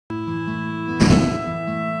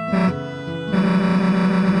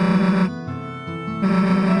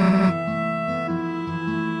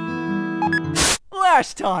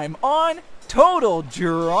Last time on Total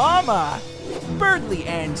Drama, 𝓵𝓐𝓬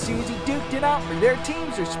and Susie duked it out for their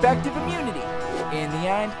team's respective immunity. In the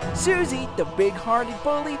end, Susie, the big-hearted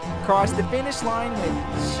bully, crossed the finish line with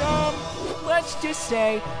some, let's just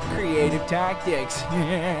say, creative tactics.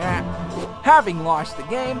 Having lost the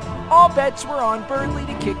game, all bets were on 𝓵𝓐𝓬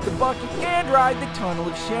to kick the bucket and ride the tunnel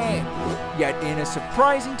of shame. Yet in a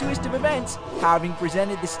surprising twist of events, having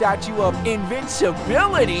presented the statue of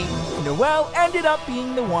invincibility, Noelle ended up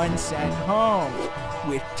being the one sent home.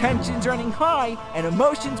 With tensions running high and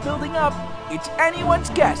emotions building up, it's anyone's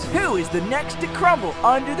guess who is the next to crumble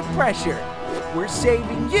under the pressure. We're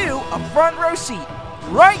saving you a front row seat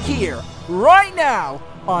right here, right now,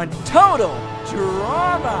 on Total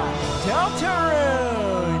Drama Deltarune.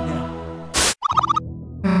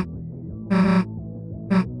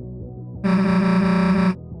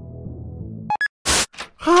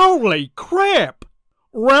 Holy crap!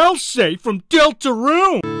 Ralsei from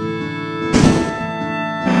Deltarune!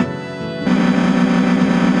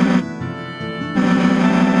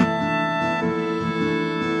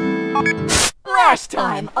 Last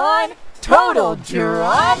time on Total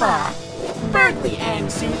Drama, 𝓵𝓐𝓬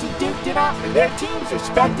and Susie duked it out for their team's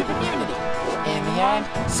respective immunity. In the end,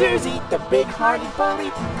 Susie, the big-hearted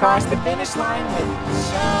bully, crossed the finish line with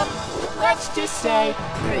some, let's just say,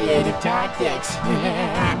 creative tactics.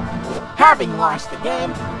 Having lost the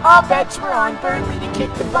game, all bets were on 𝓵𝓐𝓬 to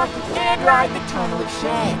kick the bucket and ride the tunnel of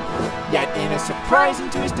shame. Yet in a surprising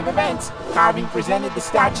twist of events, having presented the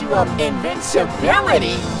statue of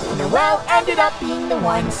invincibility, Noelle ended up being the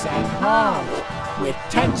one sent home. With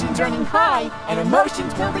tensions running high and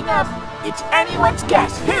emotions building up, it's anyone's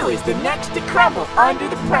guess who is the next to crumble under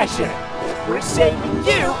the pressure. We're saving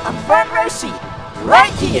you a front row seat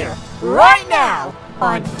right here, right now,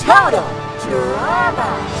 on Total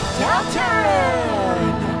Drama Deltarune.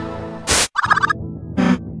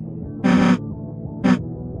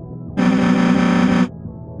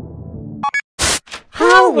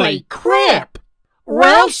 Holy crap!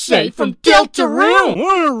 Ralsei from Deltarune!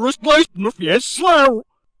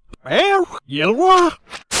 𝓗𝓚 𝓚𝓚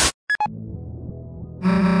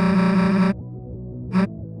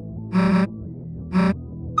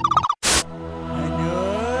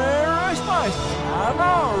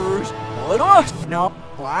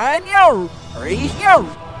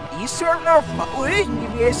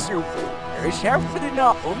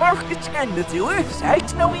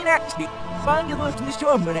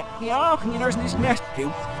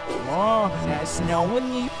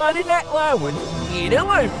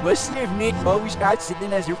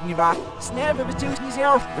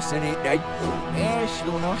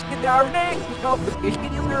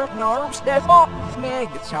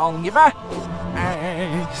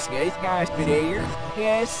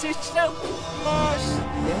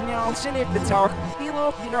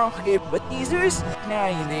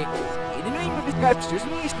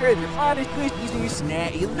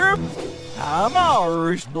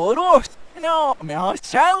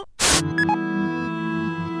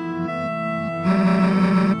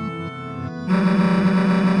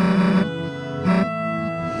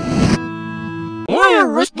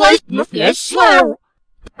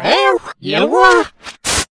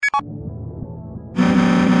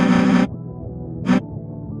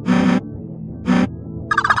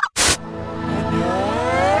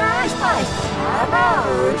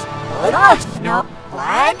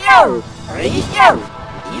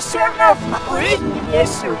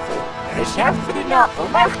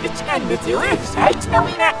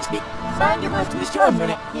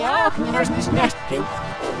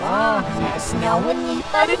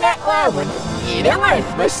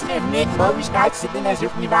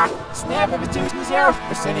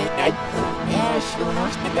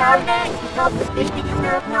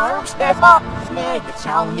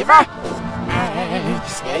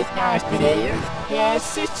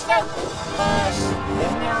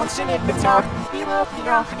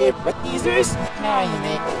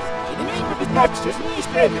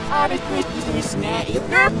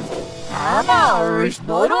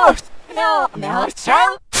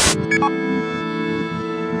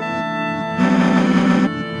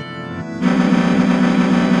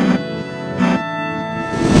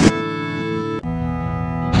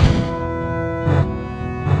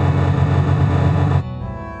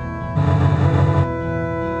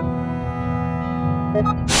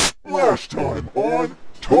Last time on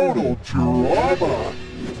Total Drama,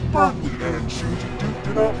 𝓵𝓐𝓬 and Susie duked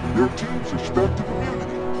it out for their team's respective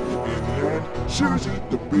immunity. In the end, Susie,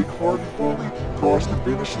 the big-hearted bully, crossed the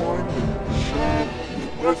finish line with some,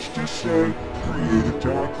 let's just say, creative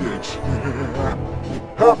tactics.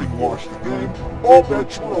 Having lost the game, all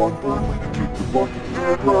bets were on Burnley to kick the bucket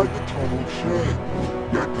and ride the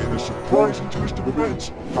𝓗𝓭𝓭. Yet in a surprising twist of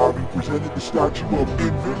events, having presented the statue of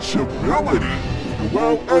invincibility,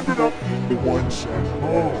 𝓗𝓊 ended up being the one sent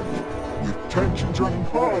home. With tensions running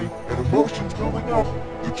high and emotions building up,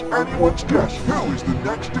 it's anyone's guess who is the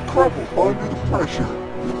next to crumble under the pressure.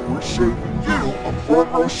 We're saving you a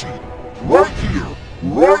front row seat, right here,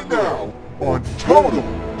 right now, on Total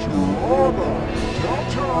Drama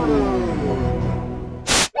Deltarune.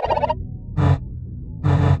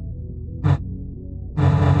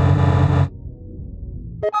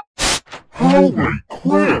 Holy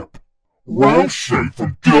crap! Ralsei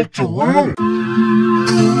from Deltarune!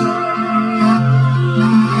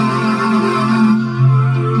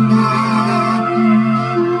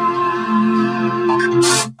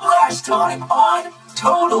 Last time on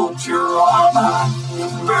Total Drama,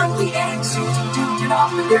 Burnley and Susie duked it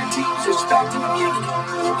out with their team's respective immunity.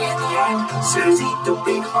 In the end, Susie, the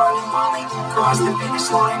big-hearted bully, crossed the finish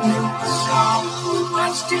line with some,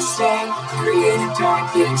 let's just say, creative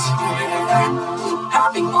tactics.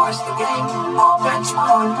 Having lost the game, all bets were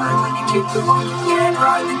on Burnley to kick the bucket and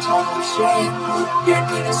ride the 𝓗𝓭𝓭. Yet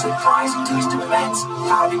in a surprising twist of events,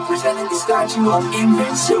 having presented the statue of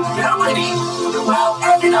invincibility, 𝓗𝓊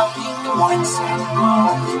ended up being the one sent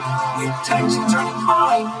home. With tensions running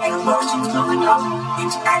high and emotions building up,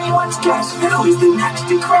 it's anyone's guess who is the next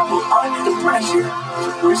to crumble under the pressure.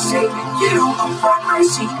 We're saving you a front row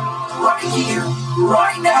seat, right here,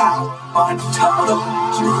 right now, on Total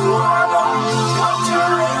Drama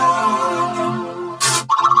Deltarune.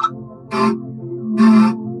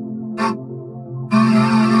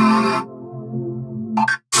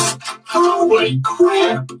 Holy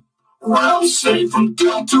crap! Ralsei from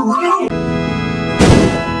Deltarune!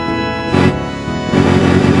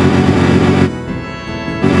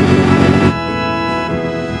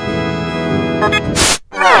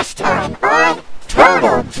 Last time on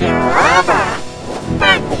Total Drama,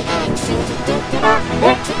 Burnley and Susie duked it out for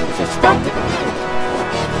their team's respective immunity.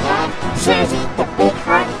 In the end, Susie, the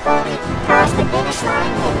big-hearted bully, crossed the finish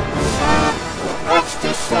line with some, let's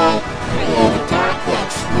just say, creative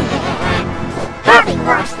tactics. Having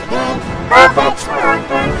lost the game, all bets were on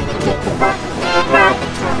Burnley to kick the bucket and ride the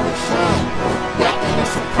𝓗𝓭𝓭. Yet in a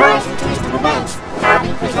surprising twist of events,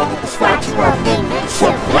 having presented the statue of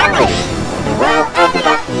invincibility, 𝓗𝓊 ended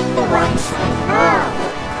up being the one sent home.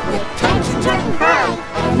 With tensions running high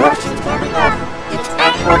and emotions building up, it's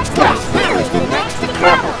anyone's guess who is the next to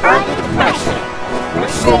crumble under the pressure.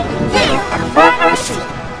 We're saving you a front row seat,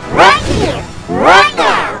 right here, right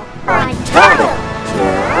now, on Total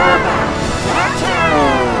Drama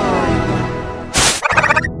Deltarune.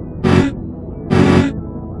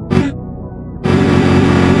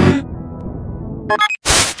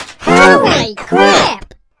 Holy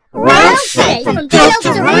crap! Ralsei from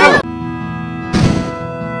Deltarune!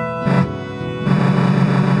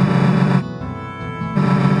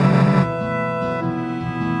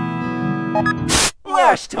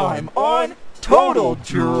 Last time on Total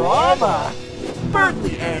Drama,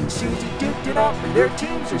 Burnley and Susie duked it out for their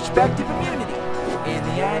team's respective immunity. In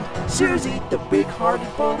the end, Susie, the big-hearted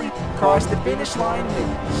bully, crossed the finish line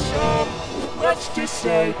with some, let's just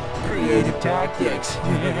say, creative tactics.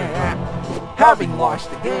 Having lost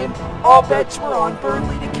the game, all bets were on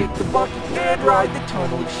Burnley to kick the bucket and ride the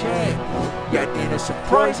𝓗𝓭𝓭. Yet in a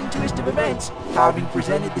surprising twist of events, having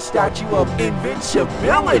presented the statue of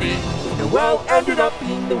invincibility, 𝓗𝓊 ended up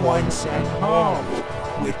being the one sent home.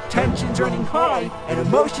 With tensions running high and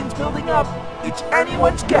emotions building up, it's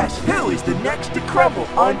anyone's guess who is the next to crumble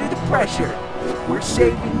under the pressure. We're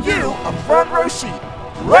saving you a front row seat,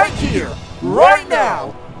 right here, right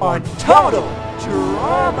now, on Total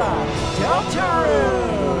Drama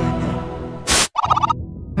Deltarune.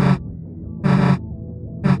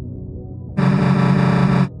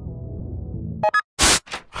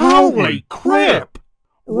 Holy crap!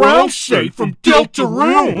 Ralsei from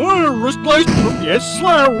Deltarune!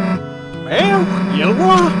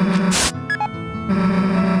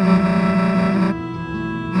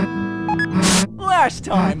 Last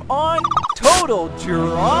time on Total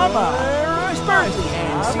Drama, Burnley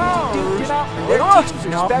and Susie duked it out for their team's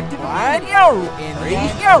respective immunity. In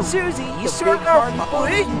the end, Susie, the big-hearted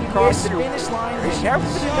bully, crossed the finish line with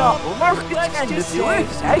everything up. Let's just say,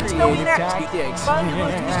 creative tactics.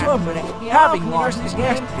 Having lost the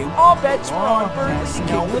game, all bets were on Burnley to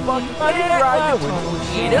kick the bucket and ride the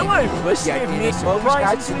𝓗𝓭𝓭. Yet in a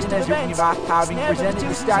surprising twist of events, having presented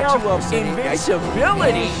the statue of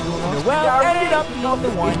invincibility, 𝓗𝓊 ended up being the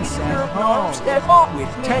one sent home.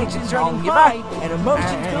 With tensions running high high and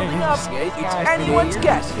emotions building up, it's anyone's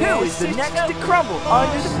guess who is the next to crumble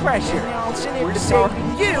under the pressure. We're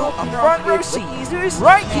saving you a front row seat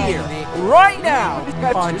right here, right now,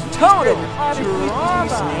 on Total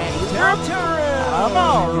Drama.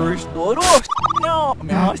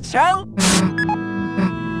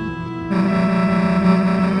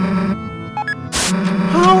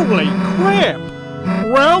 Holy crap!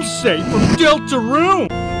 Ralsei from Deltarune!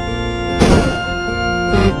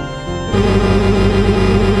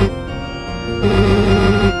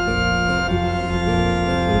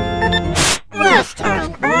 Last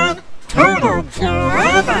time on Total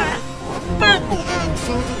Drama! Berkeley and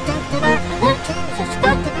Susie dunked it out for their team's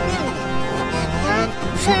respective immunity. In the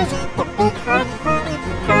end, Susie, the big-hearted bully,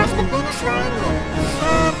 crossed the finish line with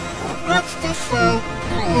let's just say,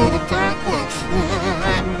 creative tactics.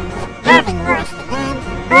 Having lost the game,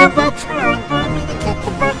 all bets were on Berkeley to kick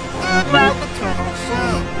the bucket and ride the 𝓗𝓭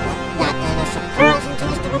Yet in a surprising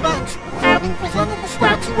twist of events, having presented the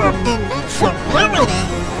statue of invincibility,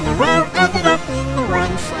 Noelle ended up being the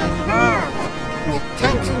one-side home. With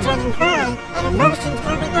tensions running high and emotions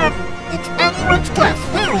building up, it's anyone's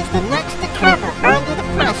guess who is the next to crumble under the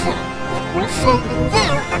pressure. We're saving you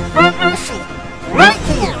a front row seat, right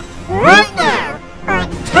here, right now, on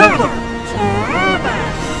Total Drama.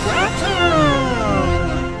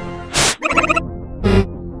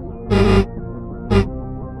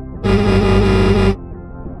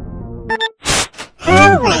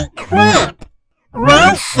 Holy crap!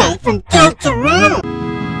 Ralsei from Deltarune!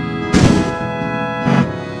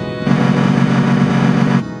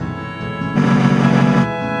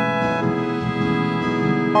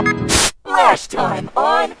 Last time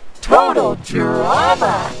on Total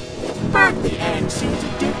Drama, Berkeley and Susie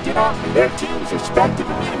duked it out for their team's respective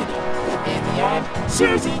immunity. In the end,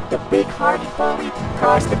 Susie, the big-hearted bully,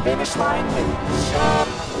 crossed the finish line with some,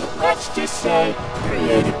 let's just say,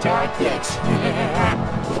 creative tactics.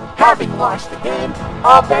 Having lost the game,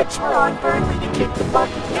 all bets were on Berkeley to kick the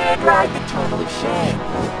bucket and ride the 𝓗𝓭.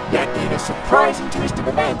 Yet in a surprising twist of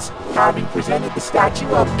events, having presented the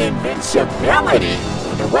statue of invincibility,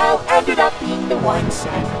 Noelle ended up being the one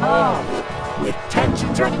sent home. With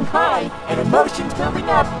tensions running high and emotions building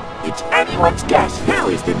up, it's anyone's guess who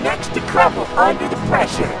is the next to crumble under the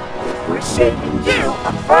pressure. We're saving you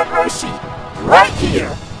a front row seat, right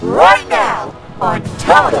here, right now, on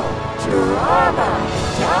Total Drama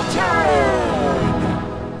Deltarune.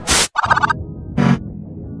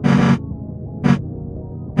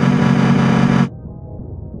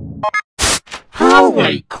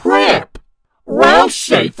 Holy crap!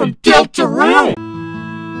 Ralsei from Deltarune!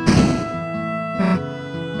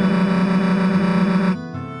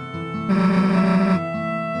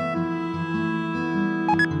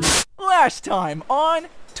 Last time on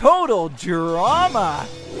Total Drama,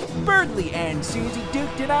 Berkeley and Susie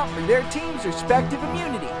duked it out for their team's respective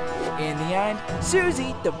immunity. In the end,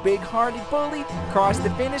 Susie, the big-hearted bully, crossed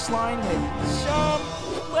the finish line with some,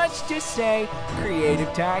 let's just say,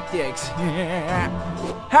 creative tactics.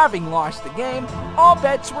 Having lost the game, all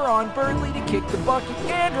bets were on Berkeley to kick the bucket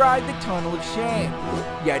and ride the 𝓗𝓭.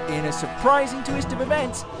 Yet in a surprising twist of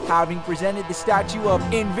events, having presented the statue of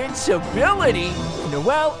invincibility,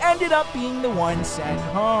 Noelle ended up being the one sent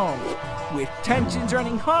home. With tensions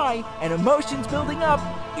running high and emotions building up,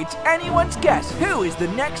 it's anyone's guess who is the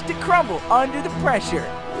next to crumble under the pressure.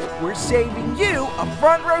 We're saving you a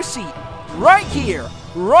front row seat, right here,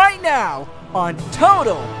 right now, on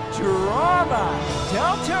Total Drama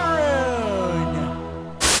Deltarune.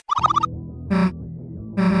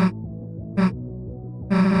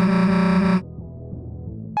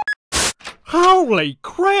 Holy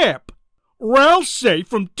crap! Ralsei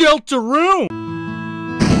from Deltarune!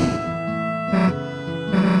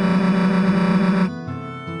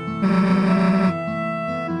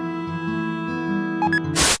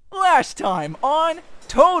 Last time on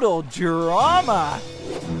Total Drama,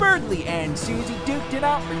 Berkeley and Susie duked it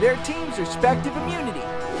out for their team's respective immunity.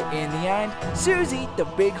 In the end, Susie, the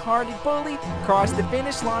big-hearted bully, crossed the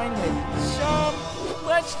finish line with some,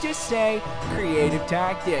 let's just say, creative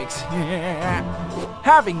tactics.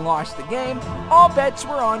 Having lost the game, all bets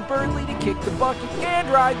were on Berkeley to kick the bucket and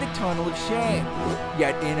ride the 𝓗𝓭.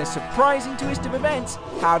 Yet in a surprising twist of events,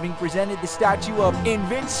 having presented the statue of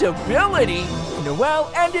invincibility,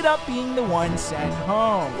 Noelle ended up being the one sent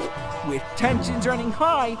home. With tensions running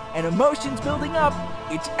high and emotions building up,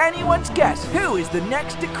 it's anyone's guess who is the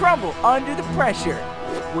next to crumble under the pressure.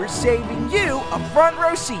 We're saving you a front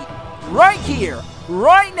row seat, right here,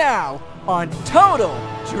 right now, on Total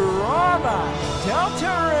Drama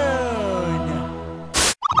Deltarune.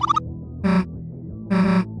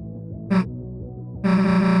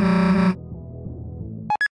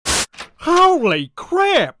 Holy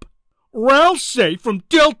crap! Ralsei from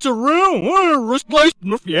Deltarune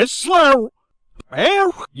𝓗𝓪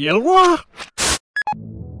𝓬𝓐𝓭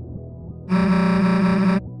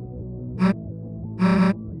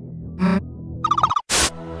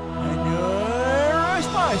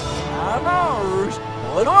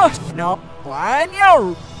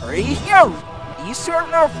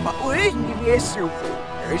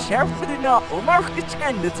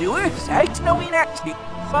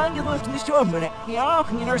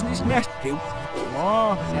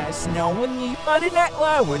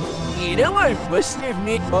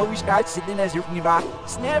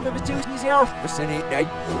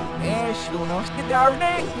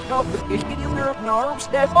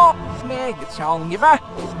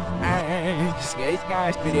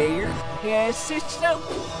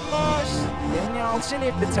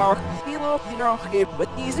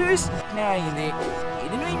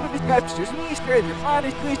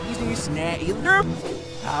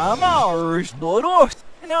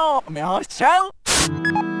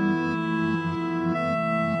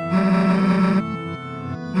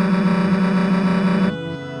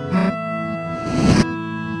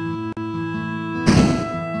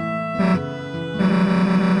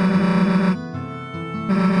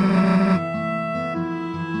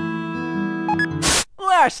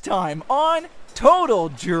Last time on Total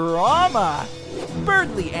Drama,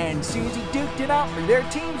 Birdly and Susie duked it out for their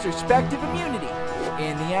team's respective immunity.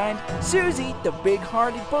 In the end, Susie, the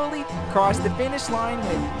big-hearted bully, crossed the finish line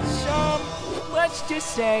with some, let's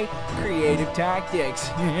just say, creative tactics.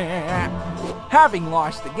 Having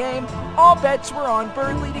lost the game, all bets were on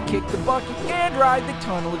Birdly to kick the bucket and ride the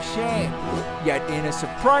tunnel of shame. Yet in a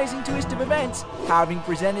surprising twist of events, having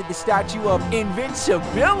presented the statue of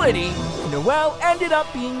invincibility, Noelle ended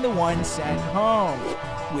up being the one sent home.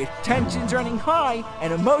 With tensions running high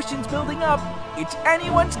and emotions building up, it's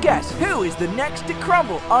anyone's guess who is the next to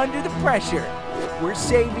crumble under the pressure. We're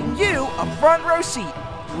saving you a front row seat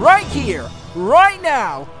right here, right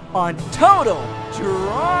now, on Total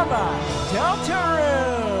Drama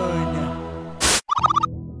Deltarune.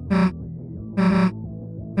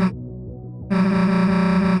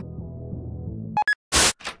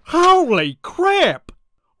 Holy crap!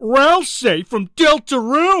 Ralsei from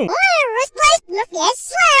Deltarune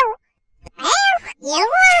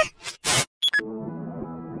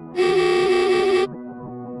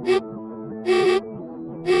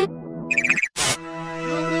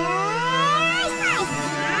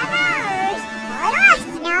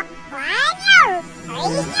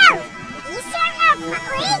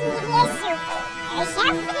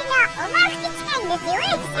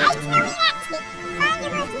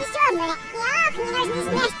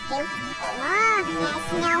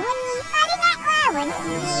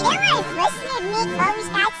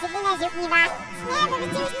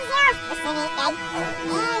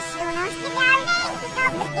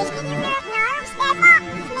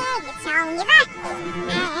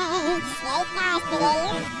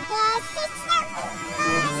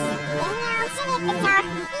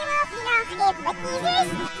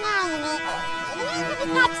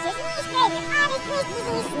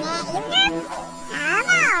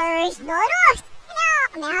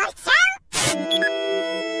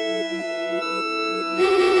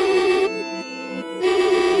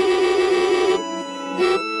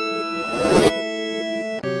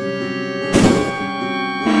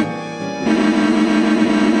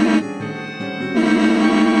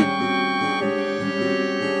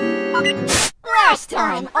Last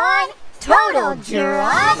time on Total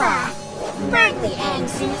Drama, Birdly and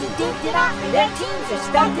Susie duked it out for their team's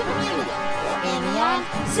respective immunity. In the end,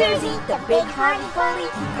 Susie, the big-hearted bully,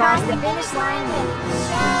 crossed the finish line with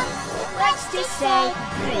some, let's just say,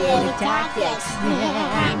 creative tactics.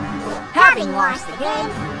 Having lost the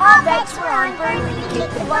game, all bets were on Birdly to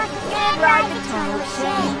kick the bucket and ride the tunnel of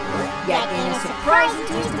shame. Yet in a surprising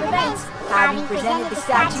twist of events, having presented the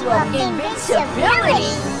statue of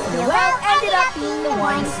invincibility, Noelle ended up being the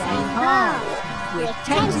one sent home. With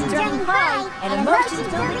tensions running high and emotions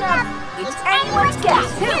building up, it's anyone's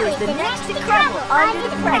guess who is the next to crumble under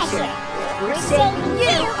the pressure. We're saving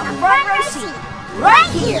you a front row seat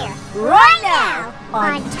right here, right now,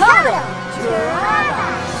 on Total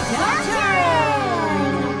Drama Deltarune.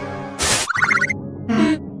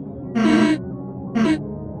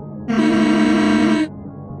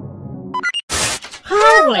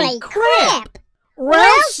 Holy crap!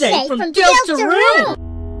 Ralsei from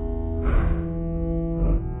Deltarune!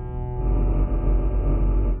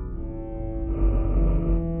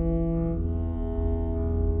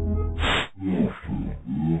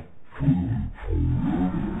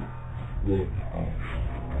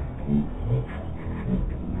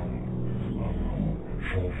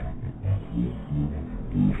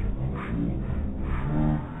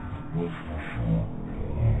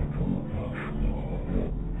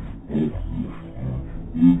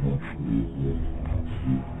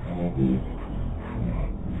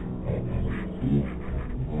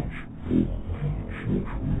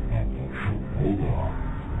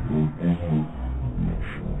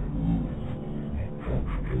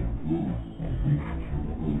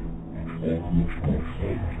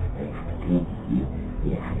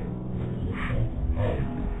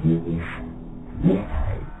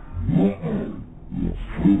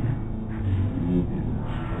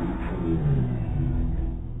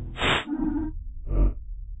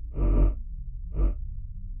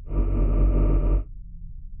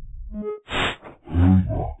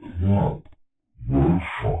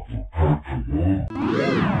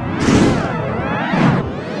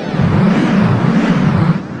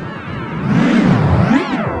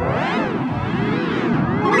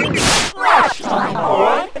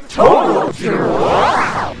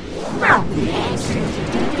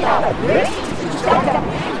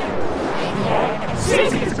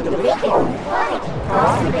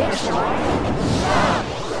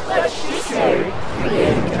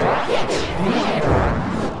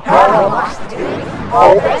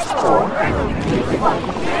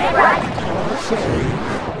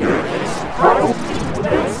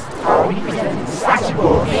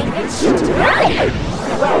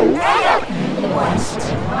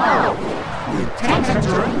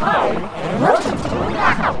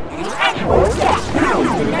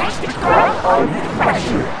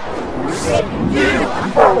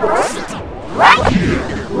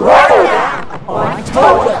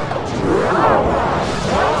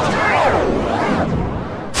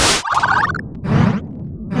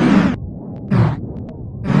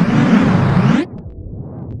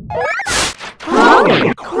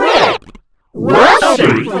 Holy crap!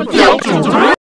 Ralsei from Deltarune!